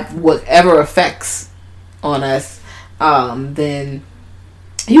have whatever effects on us, then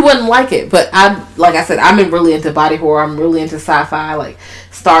you wouldn't like it. But like I said, I'm really into body horror. I'm really into sci-fi, like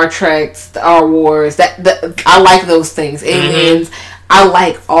Star Trek, Star Wars. I like those things. Aliens. I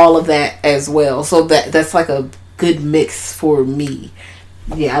like all of that as well. So that's like a good mix for me.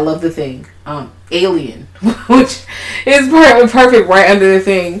 Yeah, I love The Thing. Alien, which is perfect right under The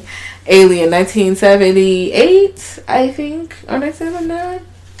Thing. Alien, 1978, I think, or 1979.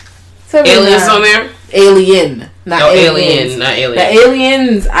 Aliens on there? Alien, not Aliens. Not Alien. The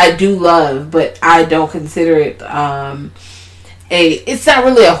Aliens I do love, but I don't consider it it's not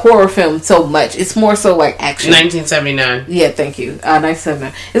really a horror film so much. It's more so like action. 1979. Yeah, thank you.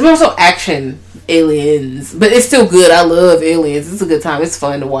 1979. It's more so action. Aliens, but it's still good. I love Aliens. It's a good time. It's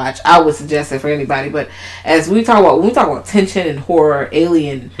fun to watch. I would suggest it for anybody. But when we talk about tension and horror,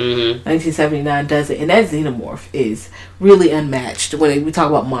 Alien 1979 does it, and that xenomorph is really unmatched when we talk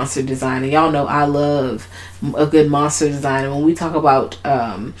about monster design. And y'all know I love a good monster design. And when we talk about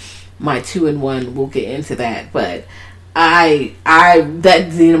my 2-in-1, we'll get into that. But that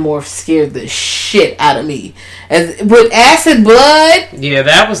xenomorph scared the shit out of me. With acid blood. Yeah,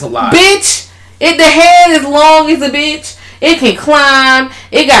 that was a lot. Bitch. The head is long as a bitch. It can climb.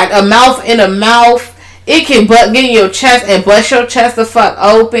 It got a mouth in a mouth. It can get in your chest and bust your chest the fuck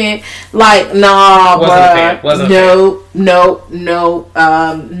open. Like, nah, bruh. No.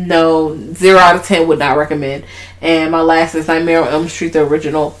 0 out of 10 would not recommend. And my last is Nightmare on Elm Street, the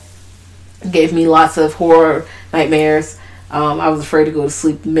original. Gave me lots of horror nightmares. I was afraid to go to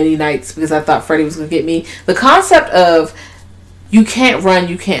sleep many nights because I thought Freddy was going to get me. The concept of you can't run,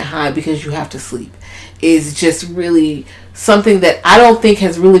 you can't hide because you have to sleep is just really something that I don't think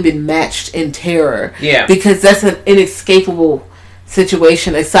has really been matched in terror. Yeah. Because that's an inescapable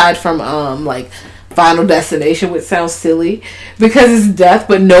situation aside from like Final Destination, which sounds silly because it's death,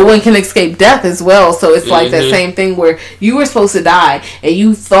 but no one can escape death as well. So it's like that same thing where you were supposed to die and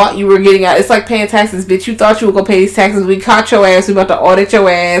you thought you were getting out. It's like paying taxes, bitch. You thought you were gonna pay these taxes. We caught your ass. We about to audit your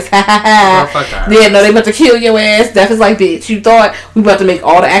ass. Yeah, no, they about to kill your ass. Death is like, bitch. You thought we about to make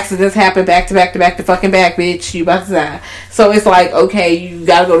all the accidents happen back to back to back to fucking back, bitch. You about to die. So it's like, okay, you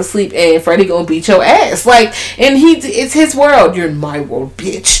gotta go to sleep and Freddy gonna beat your ass. Like, and it's his world. You're in my world,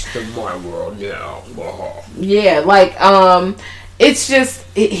 bitch. In my world, yeah. Yeah, like, it's just,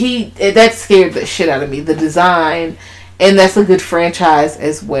 that scared the shit out of me, the design, and that's a good franchise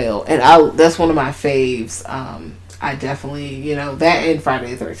as well, and that's one of my faves. I definitely, that and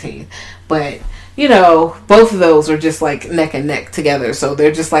Friday the 13th, but, both of those are just like neck and neck together, so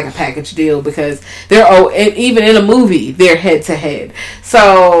they're just like a package deal, because even in a movie, they're head to head,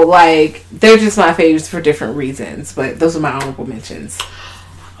 so, like, they're just my favorites for different reasons, but those are my honorable mentions.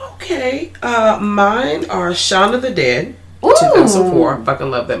 Okay, mine are Shaun of the Dead. 2004. I fucking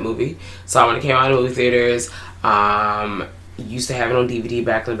love that movie. Saw it when it came out in movie theaters. Used to have it on DVD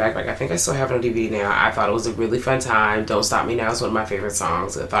back in the back. Like, I think I still have it on DVD now. I thought it was a really fun time. Don't Stop Me Now is one of my favorite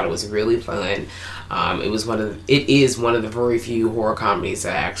songs. I thought it was really fun. It is one of the very few horror comedies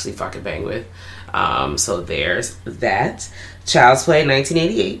that I actually fucking bang with. So there's that. Child's Play,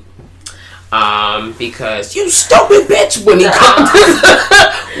 1988. Because you stupid bitch when he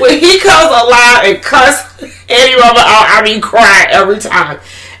comes alive and cuss Eddie Rover out, I mean cry every time.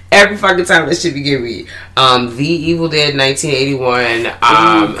 Every fucking time that shit be giving me. The Evil Dead 1981.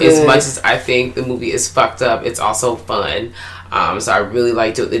 As much as I think the movie is fucked up, it's also fun. So I really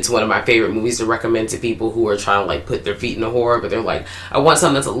liked it. It's one of my favorite movies to recommend to people who are trying to like put their feet in the horror, but they're like, I want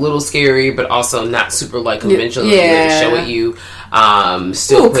something that's a little scary, but also not super like conventional to show at you.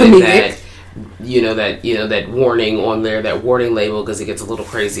 Still putting that. That warning on there, that warning label, because it gets a little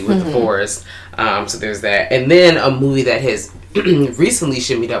crazy with the forest. So there's that. And then a movie that has recently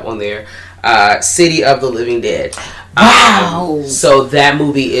shimmied up on there, City of the Living Dead. Wow. So that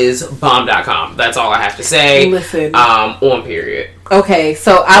movie is bomb.com. That's all I have to say. Listen. On period. Okay,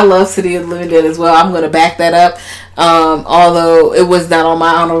 so I love City of the Living Dead as well. I'm going to back that up. Although it was not on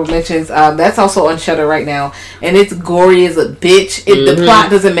my honorable mentions. That's also on Shudder right now. And it's gory as a bitch. The plot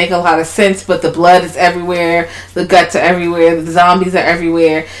doesn't make a lot of sense, but the blood is everywhere. The guts are everywhere. The zombies are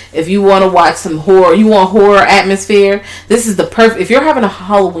everywhere. If you want to watch some horror, you want horror atmosphere, this is the perfect... If you're having a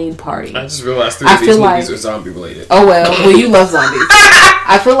Halloween party... I just realized 3 of these movies are zombie related. Oh, well, you love zombies.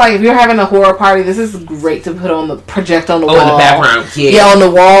 I feel like if you're having a horror party, this is great to put on the project on the wall. Oh, in the background. Yeah, on the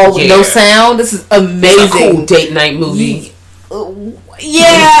wall with no sound. This is amazing. It's a cool date night movie.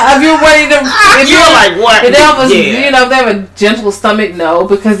 Yeah, if you're ready to... You're like, what? If they have a gentle stomach, no,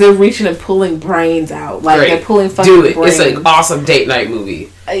 because they're reaching and pulling brains out. Like, they're pulling fucking brains. It's an awesome date night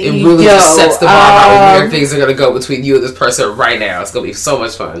movie. It really just sets the bar how where things are going to go between you and this person right now. It's going to be so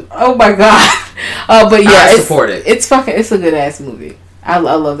much fun. Oh, my God. But yeah, I support it. It's a good-ass movie. I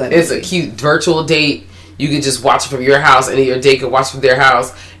love that movie. It's a cute virtual date. You could just watch it from your house, and your date could watch it from their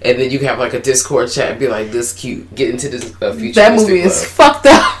house, and then you can have like a Discord chat and be like, "This cute, get into this future." That movie is fucked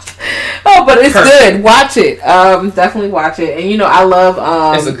up. Oh, but it's good. Watch it. Definitely watch it. And I love.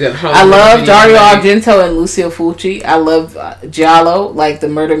 It's a good home. I love Dario Argento and Lucio Fulci. I love Giallo, like the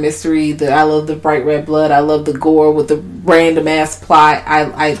murder mystery. I love the bright red blood. I love the gore with the random ass plot.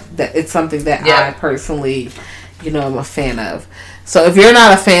 It's something that I personally, am a fan of. So if you're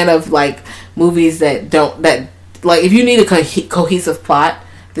not a fan of like movies that if you need a cohesive plot,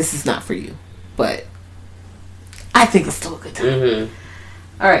 this is not for you. But I think it's still a good time.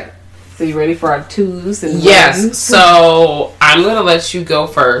 Mm-hmm. All right. So you ready for our twos and yes. ones? So I'm gonna let you go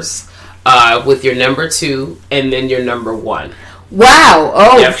first with your number 2 and then your number 1. Wow.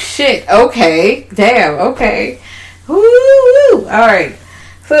 Oh shit. Okay. Damn. Okay. Woo. All right.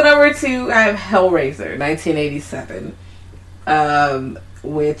 So number 2, I have Hellraiser, 1987.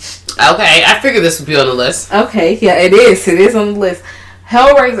 Which... Okay, I figured this would be on the list. Okay, yeah, it is. It is on the list.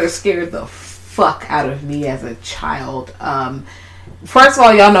 Hellraiser scared the fuck out of me as a child. First of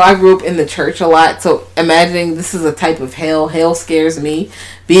all, y'all know I grew up in the church a lot, so imagining this is a type of hell. Hell scares me.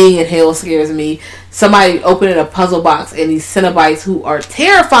 Being in hell scares me. Somebody opening a puzzle box and these Cenobites who are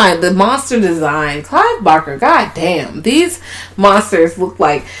terrifying. The monster design. Clive Barker, goddamn. These monsters look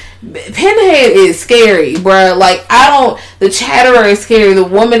like... Pinhead is scary, bruh. Like, the Chatterer is scary. The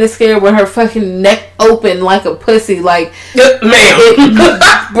woman is scary with her fucking neck open like a pussy. Like, bruh,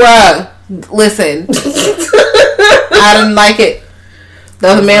 listen. I didn't like it. The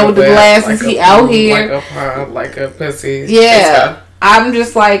other man with the glasses, he out here. Like a pussy. Yeah. I'm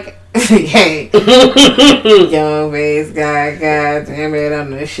just like, hey. Young face guy, god damn it, I'm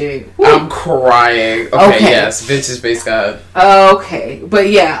this shit. Woo. I'm crying. Okay, yes. Vintage base god. Okay. But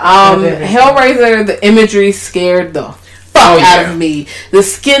yeah, Hellraiser, the imagery scared the fuck out of me. The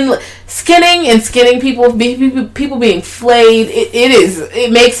skinning people being flayed,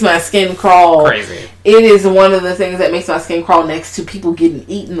 it makes my skin crawl. Crazy. It is one of the things that makes my skin crawl next to people getting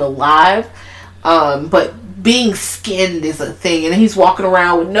eaten alive. But being skinned is a thing, and he's walking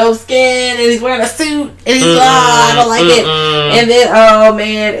around with no skin, and he's wearing a suit, and he's I don't like it. And then oh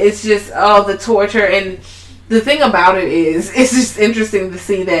man, it's just the torture. And the thing about it is, it's just interesting to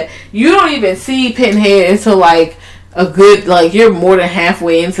see that you don't even see Pinhead until like a good, like, you're more than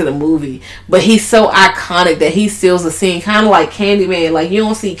halfway into the movie, but he's so iconic that he steals the scene, kind of like Candyman. Like, you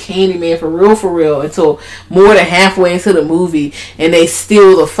don't see Candyman for real until more than halfway into the movie, and they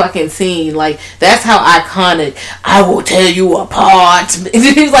steal the fucking scene. Like, that's how iconic. I will tear you apart. And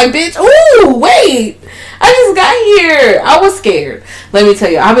he's like, bitch, ooh, wait, I just got here. I was scared. Let me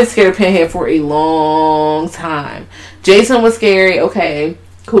tell you, I've been scared of Pinhead for a long time. Jason was scary. Okay,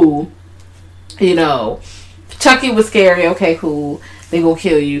 cool. You know, Chucky was scary. Okay, cool. They gonna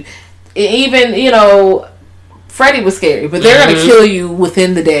kill you. Even, you know, Freddy was scary, but they're gonna kill you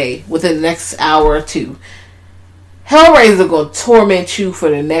within the day, within the next hour or two. Hellraiser gonna torment you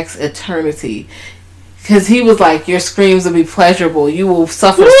for the next eternity. Because he was like, your screams will be pleasurable. You will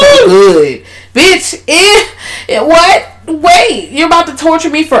suffer so good. Bitch, what? Wait, you're about to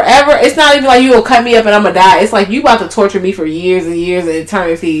torture me forever? It's not even like you will cut me up and I'm going to die. It's like you about to torture me for years and years and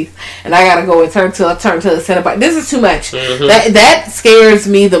eternities. And I got to go and turn to the Cenobite. This is too much. That scares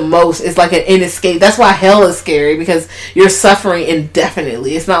me the most. It's like an inescape. That's why hell is scary. Because you're suffering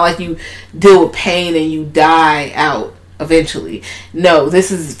indefinitely. It's not like you deal with pain and you die out. Eventually. No,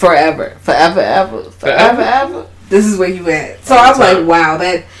 this is forever. Forever. This is where you at. So I was like, wow,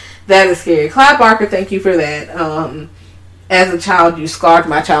 that is scary. Clive Barker, thank you for that. As a child, you scarred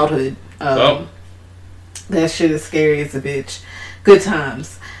my childhood. That shit is scary as a bitch. Good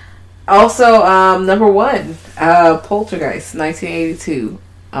times. Also, number 1, Poltergeist, 1982.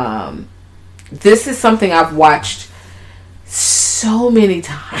 This is something I've watched so many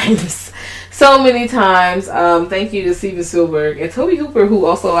times. Thank you to Steven Spielberg and Tobe Hooper, who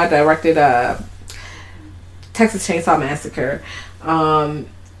also directed Texas Chainsaw Massacre.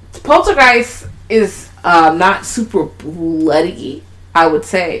 Poltergeist is not super bloody, I would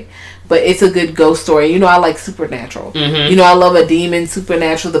say, but it's a good ghost story. You know, I like supernatural. You know, I love a demon,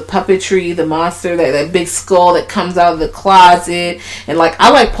 supernatural, the puppetry, the monster, that big skull that comes out of the closet. And, like, I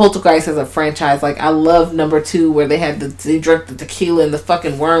like Poltergeist as a franchise. Like, I love number 2 where they drank the tequila and the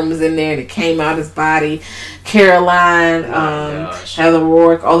fucking worm was in there and it came out his body. Caroline, Heather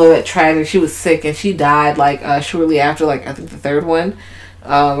Rourke, although that tragic, she was sick and she died, like, shortly after, like, I think the 3rd one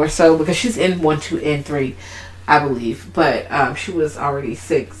or so, because she's in 1, 2, and 3. I believe, but she was already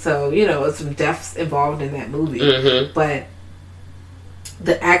sick, so you know, some deaths involved in that movie. But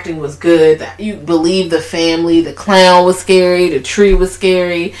the acting was good. You believe the family. The clown was scary. The tree was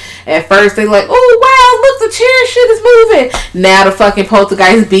scary. At first, they like, oh wow, look, the chair shit is moving. Now the fucking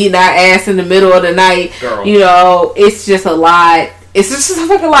poltergeist beating our ass in the middle of the night. Girl. You know, it's just a lot. It's just a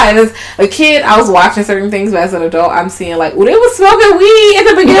fucking lie. As a kid, I was watching certain things, but as an adult, I'm seeing like, well, they was smoking weed at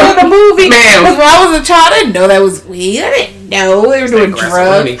the beginning of the movie. Because when I was a child, I didn't know that was weed. I didn't know they were doing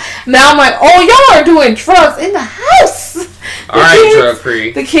drugs. Now I'm like, oh, y'all are doing drugs in the house. All right, drug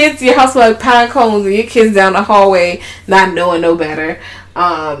free. The kids, your house like pine cones, and your kids down the hallway, not knowing no better.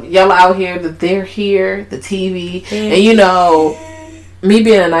 Y'all out here, they're here, the TV, and you know. Me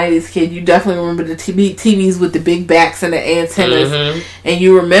being a 90s kid, you definitely remember the TVs with the big backs and the antennas. And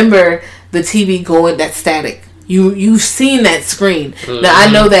you remember the TV going, that static. You've seen that screen. Now,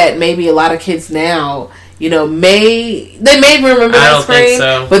 I know that maybe a lot of kids now, you know, may remember that screen,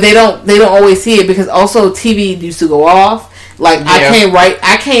 but they don't always see it because also TV used to go off. Like,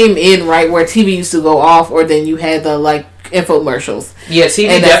 I came in right where TV used to go off, or then you had the, like, infomercials. Yeah,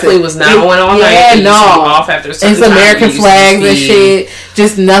 TV definitely was not on all night. Yeah, no. Off after a certain time. American flags and shit.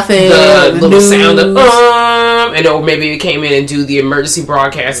 Just nothing. The little news. Sound of and or maybe it came in and do the emergency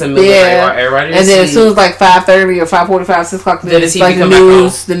broadcast in the middle of the night. Everybody and then as soon as like 5:30 or 5:45, 6 o'clock, then it's like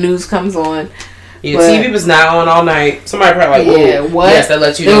the news comes on. Yeah, but TV was not on all night. Somebody probably like, what? Yes, that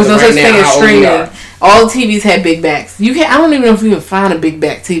lets you know. There was no such thing as streaming. All the TVs had big backs. I don't even know if you can find a big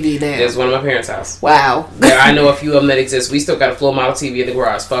back TV now. There's one at my parents' house. Wow. Yeah, I know a few of them that exist. We still got a floor model TV in the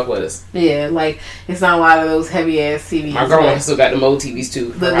garage. Fuck with us. Yeah, like, it's not a lot of those heavy ass TVs. My grandma still got the old TVs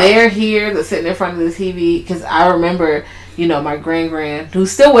too. But they're here, they're sitting in front of the TV. Because I remember, you know, my grand, who's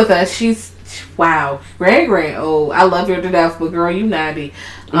still with us, she's, wow. Grand, oh, I love her to death, but girl, you 90.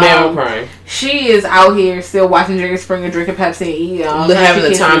 Man, I'm crying. She is out here still watching Jerry Springer, drinking Pepsi, and eating.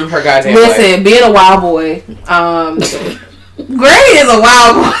 Having the time of her goddamn life. Listen, being a wild boy. Granny is a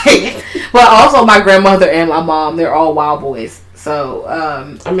wild boy. But also my grandmother and my mom, they're all wild boys. So,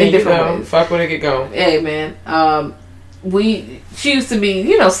 I mean, in different ways. Fuck when they get going. Hey, man. She used to be,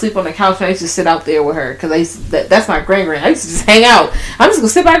 you know, sleep on the couch, and I used to sit out there with her because that's my grand. I used to just hang out. I'm just gonna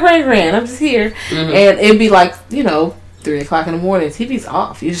sit by grand. I'm just here, and it'd be like, you know, 3 o'clock in the morning. TV's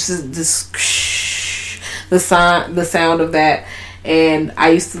off. You just the sound of that. And I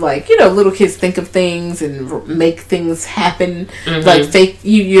used to, like, you know, little kids think of things and make things happen. Like, fake,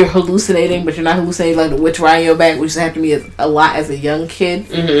 you're hallucinating, but you're not hallucinating, like the witch riding your back, which happened to me a lot as a young kid.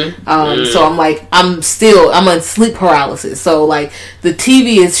 So I'm like, I'm on sleep paralysis. So, like, the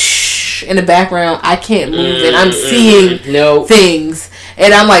TV is in the background. I can't move, and I'm seeing things.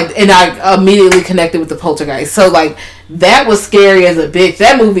 And I'm like, and I immediately connected with the poltergeist. So, like, That was scary as a bitch.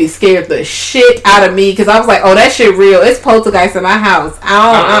 That movie scared the shit out of me because I was like, "Oh, that shit real. It's poltergeist in my house."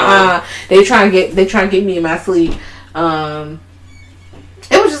 They try and get me in my sleep.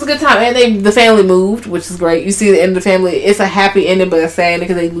 It was just a good time, and the family moved, which is great. You see the end of the family. It's a happy ending, but it's sad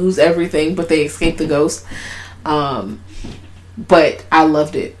because they lose everything, but they escape the ghost. But I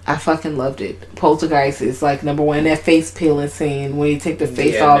loved it. I fucking loved it. Poltergeist is like number one. That face peeling scene when you take the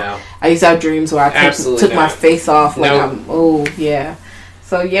face off. No. I used to have dreams where I took my face off. Like So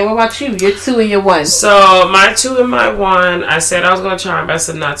yeah, what about you? Your 2 and your 1. So my 2 and my 1, I said I was going to try my best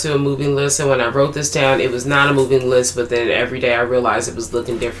to not do a moving list, and when I wrote this down, it was not a moving list. But then every day I realized it was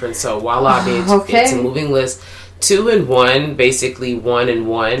looking different. So voila, bitch, it's a moving list. 2 and 1, basically 1 and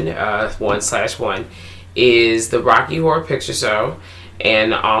 1, 1/1 is the Rocky Horror Picture Show,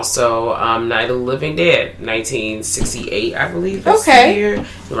 and also Night of the Living Dead, 1968, I believe. That's the year.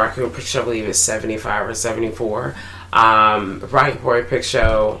 The Rocky Horror Picture Show, I believe, is 75 or 74. Rocky Horror Picture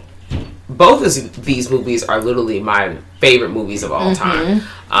Show. Both of these movies are literally my favorite movies of all time.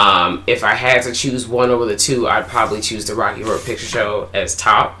 If I had to choose one over the 2, I'd probably choose the Rocky Horror Picture Show as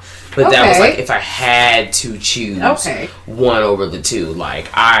top. But that was like if I had to choose one over the 2. Like,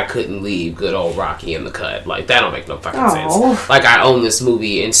 I couldn't leave good old Rocky in the cut. Like, that don't make no fucking sense. Like, I own this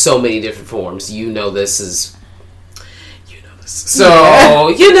movie in so many different forms. You know this is...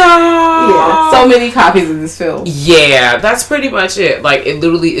 So, so many copies of this film. Yeah, that's pretty much it. Like, it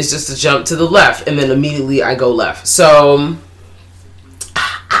literally is just a jump to the left, and then immediately I go left. So,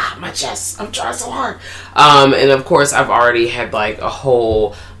 my chest. I'm trying so hard. And of course, I've already had like a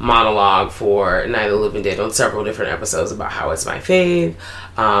whole monologue for Night of the Living Dead on several different episodes about how it's my fave.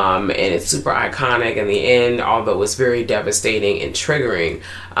 And it's super iconic in the end, although it's very devastating and triggering.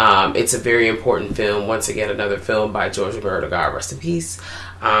 It's a very important film. Once again, another film by George Romero, God rest in peace.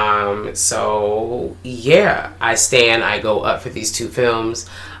 So yeah, I go up for these 2 films.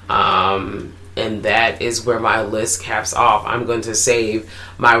 And that is where my list caps off. I'm going to save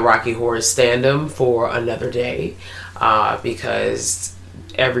my Rocky Horror stand-up for another day, because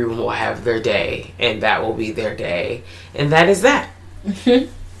everyone will have their day, and that will be their day. And that is that.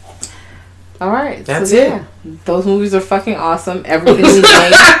 All right. That's it. Yeah, those movies are fucking awesome. Everything we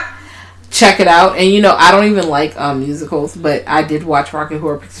named, check it out. And I don't even like musicals, but I did watch Rocky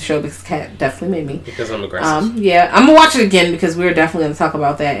Horror Picture Show because Kat definitely made me. Because I'm aggressive. Yeah, I'm going to watch it again because we're definitely going to talk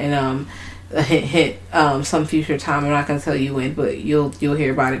about that and a hint some future time. I'm not going to tell you when, but you'll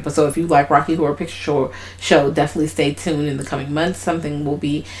hear about it. But so if you like Rocky Horror Picture Show, definitely stay tuned in the coming months. Something will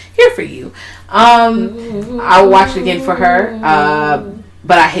be here for you. I'll watch it again for her.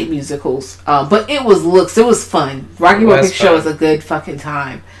 But I hate musicals. But it was fun. Rocky Horror Picture Show is a good fucking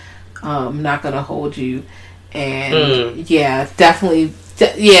time. I'm not going to hold you. And yeah, definitely.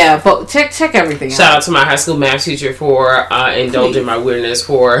 Yeah, but check everything out. Shout out to my high school math teacher for indulging my weirdness,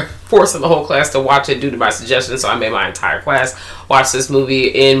 for forcing the whole class to watch it due to my suggestion. So I made my entire class watch this movie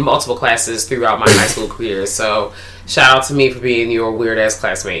in multiple classes throughout my high school career. So shout out to me for being your weird ass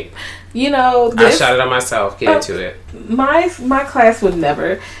classmate. I shouted at myself. Get into it. My class would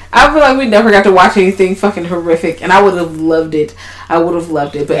never. I feel like we never got to watch anything fucking horrific, and I would have loved it. But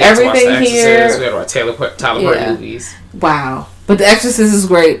everything here, we had to watch Tyler Perry movies. Wow. But The Exorcist is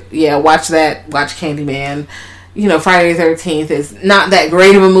great. Yeah, watch that. Watch Candyman. Friday the 13th is not that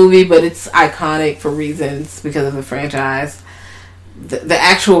great of a movie, but it's iconic for reasons because of the franchise. The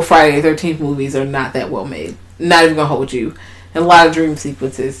actual Friday the 13th movies are not that well made. Not even gonna hold you. And a lot of dream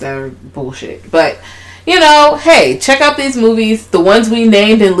sequences that are bullshit. But, hey, check out these movies. The ones we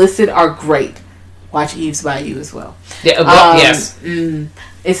named and listed are great. Watch Eve's Bayou as well. Yeah, well, yes.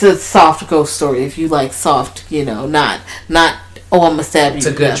 It's a soft ghost story. If you like soft, not I'm gonna stab you. It's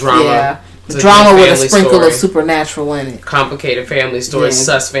a good drama. Yeah. Drama with a sprinkle of supernatural in it. Complicated family stories,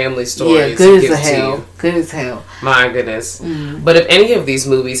 sus family stories. Yeah, good as hell. Good as hell. My goodness. But if any of these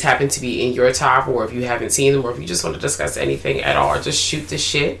movies happen to be in your top, or if you haven't seen them, or if you just want to discuss anything at all, just shoot the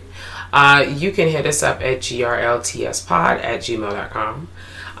shit. You can hit us up at grltspod@gmail.com.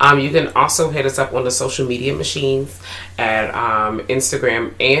 You can also hit us up on the social media machines at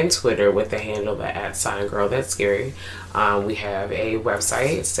Instagram and Twitter with the handle @SignGirlThatScary. We have a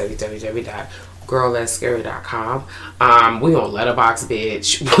website. It's www.girlthat'sscary.com. We on Letterboxd,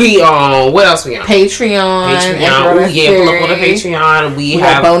 bitch. We on, what else we on? Patreon. Ooh, yeah, pull up on the Patreon. We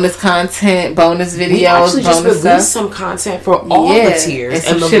have bonus content, bonus videos, we actually bonus just released some content for all the tiers,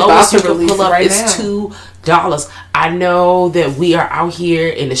 and the lowest you can pull up is $2. I know that we are out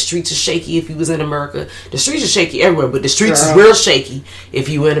here and the streets are shaky if you was in America. The streets are shaky everywhere, but the streets is real shaky if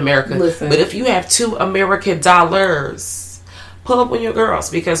you in America. Listen. But if you have $2 American, pull up on your girls,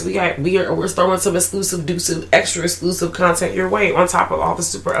 because we're throwing some extra exclusive content your way on top of all the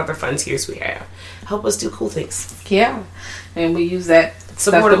super other fun tiers we have. Help us do cool things. Yeah, and we use that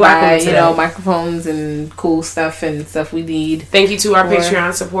support stuff to buy, microphones and cool stuff and stuff we need. Thank you to our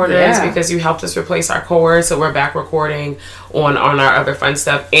Patreon supporters, because you helped us replace our cord, so we're back recording on our other fun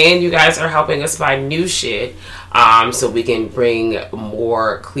stuff, and you guys are helping us buy new shit, so we can bring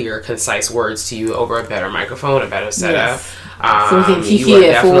more clear, concise words to you over a better microphone, a better setup. Yes. So we can kiki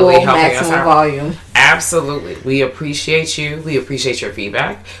at full maximum volume. Absolutely. We appreciate you. We appreciate your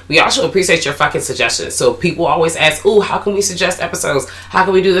feedback. We also appreciate your fucking suggestions. So people always ask, "Ooh, how can we suggest episodes? How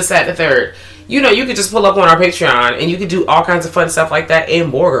can we do this, that, the third?" You could just pull up on our Patreon and you could do all kinds of fun stuff like that and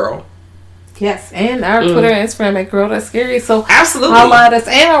more, girl. Yes, and our Twitter and Instagram at Girl That's Scary. So absolutely, holla at us,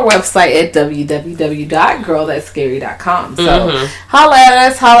 and our website at www.girlthatscary.com. So holla at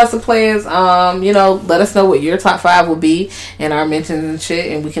us, holla at some players. Let us know what your top 5 will be and our mentions and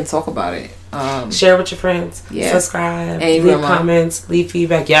shit, and we can talk about it. Share with your friends. Yes. Subscribe. And leave comments. Leave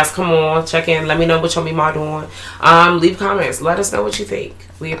feedback. Yes, come on. Check in. Let me know what your mima doing. Leave comments. Let us know what you think.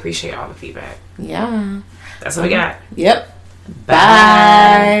 We appreciate all the feedback. Yeah. That's what we got. Yep.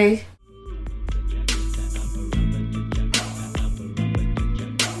 Bye.